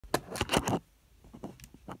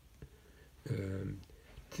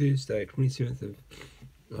Thursday, 27th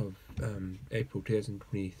of April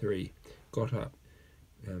 2023. Got up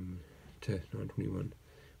to 9:21.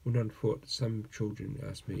 Went on foot. Some children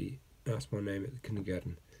asked my name at the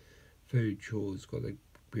kindergarten. Food, chores, got the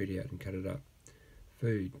bread out and cut it up.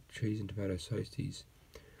 Food, cheese and tomato toasties.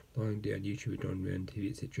 Lying down, YouTube, Don Round TV,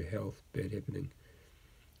 etc. Health, bad happening.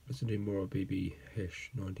 Listen to more of BB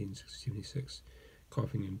Hash 1976.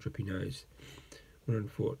 Coughing and drippy nose. Went on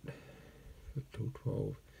foot till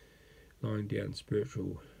 12. Lying down,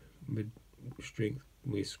 spiritual, mid-strength,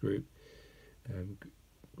 West group.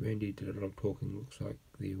 Randy did a lot of talking. Looks like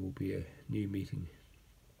there will be a new meeting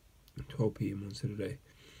at 12 PM on Saturday.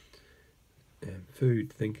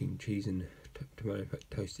 Food, thinking, cheese and tomato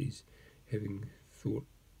toasties. Having thought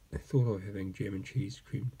of having jam and cheese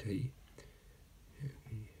cream tea.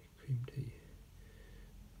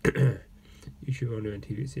 YouTube on and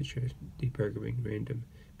TV, etc. Deprogramming, random,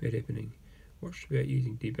 bad happening. Watched about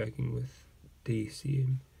using debugging with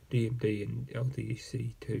DMD and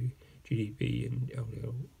LDC2, GDB and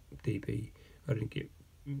LLDB. I didn't get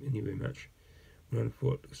anywhere much. When I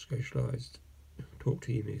thought socialised, talked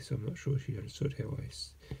to Emmy, so I'm not sure she understood how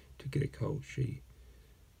to get a cold. She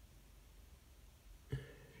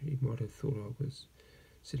might have thought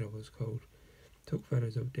said I was cold. Took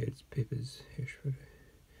photos of Dad's peppers, hash photo.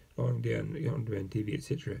 Lying down on TV,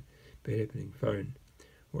 etc. Bad happening. Phone.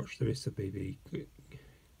 Watch the rest of BB.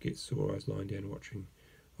 Get sore eyes lying down watching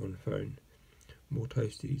on phone. More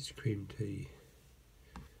toasties, cream tea.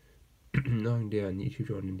 Lying down,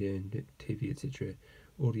 YouTube on down TV, etc.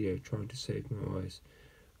 Audio, trying to save my eyes.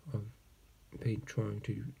 I've been trying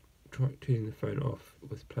to turn the phone off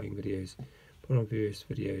with playing videos. Put on various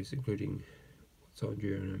videos, including what's on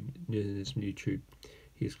during this YouTube.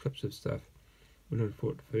 Here's clips of stuff. Went on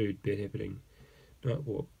foot, food, bad happening. Night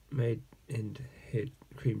walk, made and had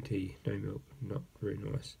cream tea, no milk, not very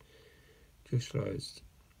nice. Socialised,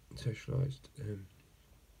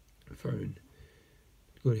 phone,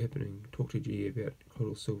 good happening. Talked to G about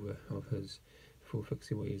Coddle Silver of his before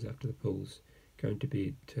fixing what he is after the pools. Going to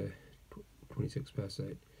bed to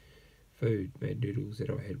 8:26. Food, made noodles that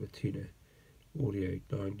I had with tuna. Audio,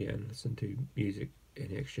 lying down, listen to music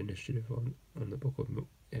and action initiative on the book of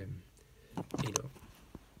Enoch.